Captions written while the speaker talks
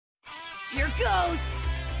Here goes.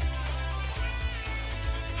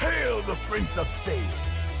 Hail the Prince of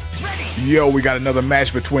Saiyan. Yo, we got another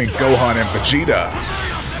match between Gohan and Vegeta.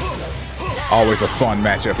 Always a fun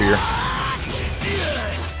matchup here.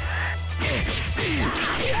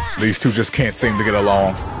 These two just can't seem to get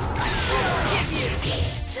along.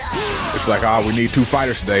 It's like, oh, we need two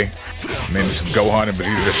fighters today. And then just Gohan and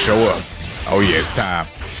Vegeta just show up. Oh yeah, it's time.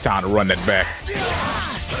 It's time to run that back.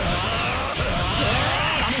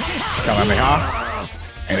 Kamehameha.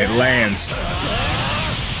 And it lands.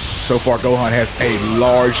 So far, Gohan has a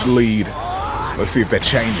large lead. Let's see if that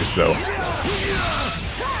changes, though.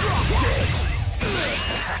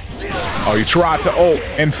 Oh, he tried to ult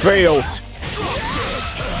and failed.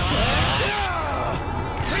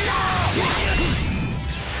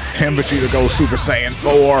 And Vegeta goes Super Saiyan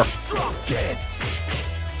 4.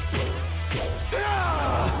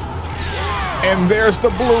 And there's the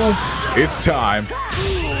blue. It's time.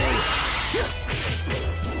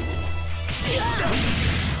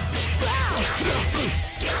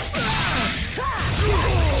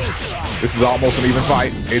 This is almost an even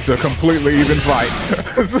fight. It's a completely even fight.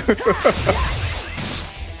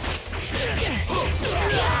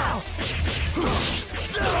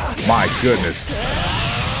 My goodness.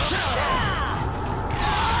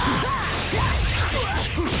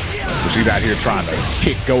 Vegeta out here trying to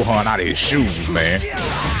kick Gohan out of his shoes, man.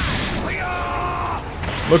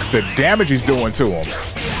 Look at the damage he's doing to him.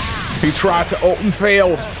 He tried to ult and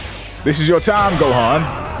failed. This is your time,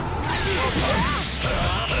 Gohan.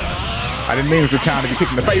 I didn't mean it was your time to be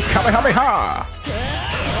kicked in the face. Kamehameha!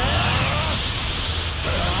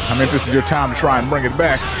 I meant this is your time to try and bring it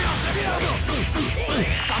back.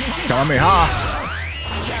 Kamehameha!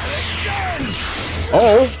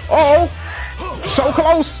 Oh! Oh! So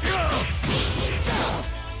close!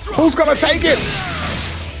 Who's gonna take it?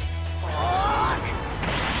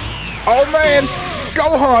 Oh man!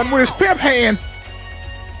 Gohan with his pimp hand!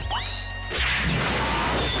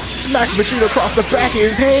 Smack Vegeta across the back of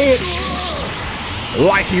his head!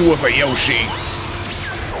 Like he was a Yoshi.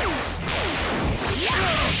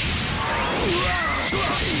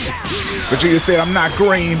 Vegeta said, I'm not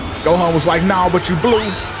green. Gohan was like, nah, but you blue.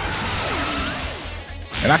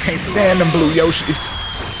 And I can't stand them blue Yoshis.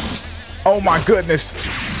 Oh my goodness.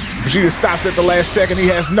 Vegeta stops at the last second. He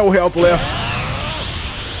has no health left.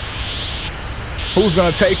 Who's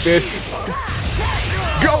gonna take this?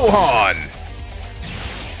 Gohan!